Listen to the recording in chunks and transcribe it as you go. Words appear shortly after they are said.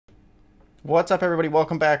What's up, everybody?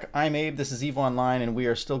 Welcome back. I'm Abe. This is EVE Online, and we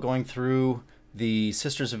are still going through the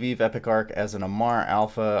Sisters of Eve Epic Arc as an Amarr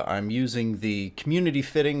Alpha. I'm using the community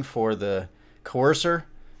fitting for the coercer,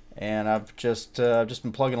 and I've just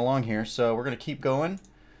been plugging along here. So we're gonna keep going.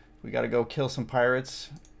 We got to go kill some pirates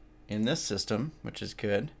in this system, which is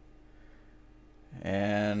good.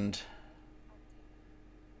 And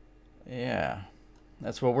yeah,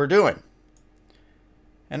 that's what we're doing.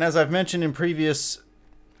 And as I've mentioned in previous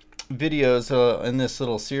videos in this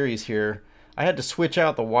little series here, I had to switch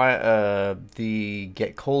out the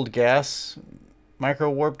get cold gas micro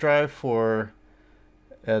warp drive for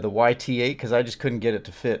the YT8 because I just couldn't get it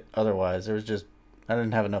to fit otherwise. I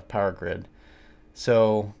didn't have enough power grid.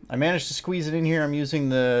 So I managed to squeeze it in here. I'm using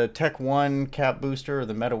the Tech 1 cap booster, or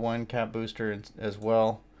the Meta 1 cap booster as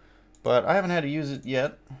well, but I haven't had to use it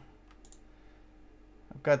yet.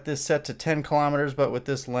 I've got this set to 10 kilometers, but with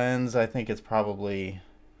this lens I think it's probably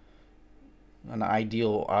an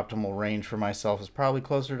ideal optimal range for myself is probably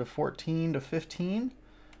closer to 14 to 15,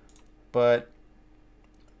 but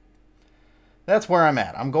that's where I'm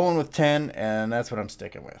at. I'm going with 10, and that's what I'm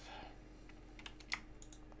sticking with.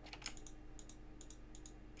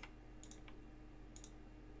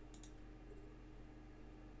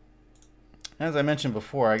 As I mentioned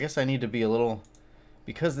before, I guess I need to be a little,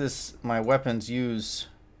 because my weapons use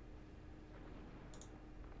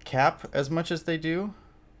cap as much as they do.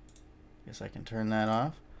 Guess I can turn that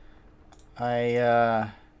off.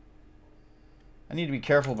 I need to be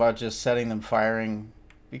careful about just setting them firing,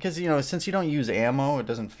 because since you don't use ammo, it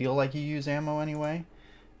doesn't feel like you use ammo anyway.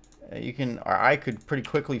 I could pretty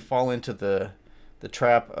quickly fall into the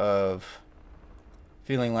trap of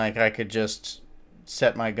feeling like I could just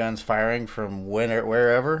set my guns firing from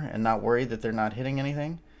wherever and not worry that they're not hitting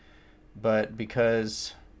anything. But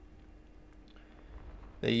because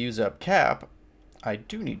they use up cap, I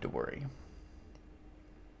do need to worry.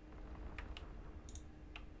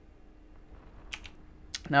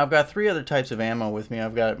 Now I've got three other types of ammo with me.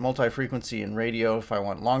 I've got multi-frequency and radio. If I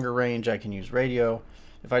want longer range, I can use radio.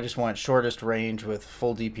 If I just want shortest range with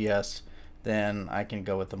full DPS, then I can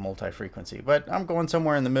go with the multi-frequency. But I'm going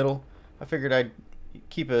somewhere in the middle. I figured I'd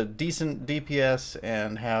keep a decent DPS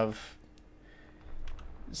and have,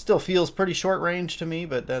 still feels pretty short range to me,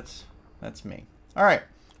 but that's me. All right.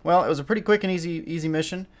 Well, it was a pretty quick and easy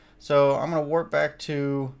mission. So I'm going to warp back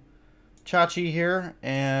to Chachi here,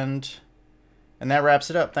 and that wraps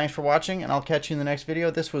it up. Thanks for watching, and I'll catch you in the next video.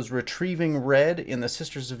 This was Retrieving Red in the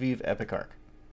Sisters of Eve Epic Arc.